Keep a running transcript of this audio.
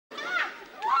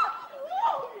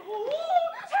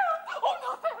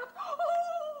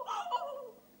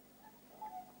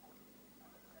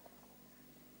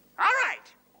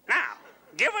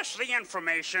us the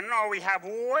information, or we have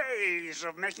ways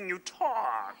of making you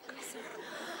talk.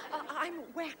 I'm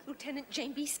WAC Lieutenant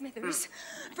Jane B. Smithers,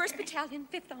 1st Battalion,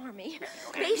 5th Army,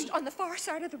 based on the far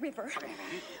side of the river.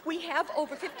 We have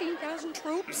over 15,000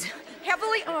 troops,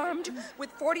 heavily armed with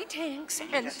 40 tanks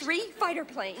and 3 fighter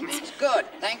planes. Good.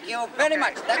 Thank you very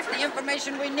much. That's the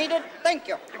information we needed. Thank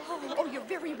you. Oh, you're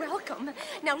very welcome.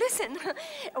 Now, listen,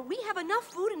 we have enough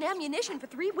food and ammunition for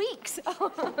 3 weeks.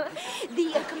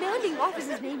 The commanding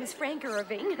officer's name is Frank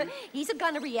Irving. He's a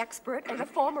gunnery expert and a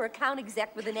former account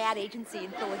exec with an ad agency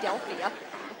in Philadelphia.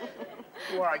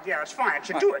 Well, yeah, it's fine. I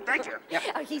should do it. Thank you.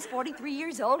 He's 43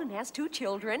 years old and has 2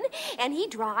 children, and he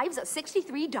drives a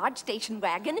 63 Dodge station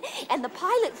wagon, and the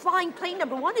pilot flying plane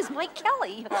number 1 is Mike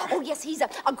Kelly. Oh, yes, he's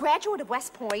a graduate of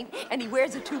West Point, and he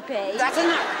wears a toupee. That's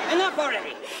enough. Enough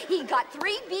already. He got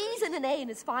 3 B's and an A in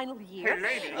his final year. Hey,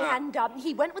 lady. And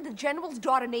he went with the general's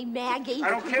daughter named Maggie.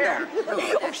 I don't care.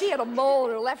 Oh, she had a mole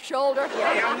on her left shoulder.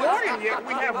 Hey, I'm warning you,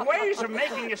 we have ways of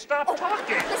making you stop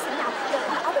talking. Listen now,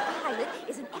 the other pilot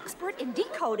is an expert in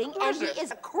decoding, and he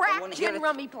is a crack gin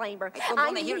rummy player.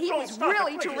 I mean, he was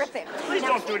really terrific. Please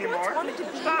don't do any more.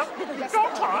 Stop.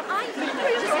 Don't talk. I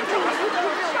Please don't talk.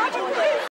 Stop it.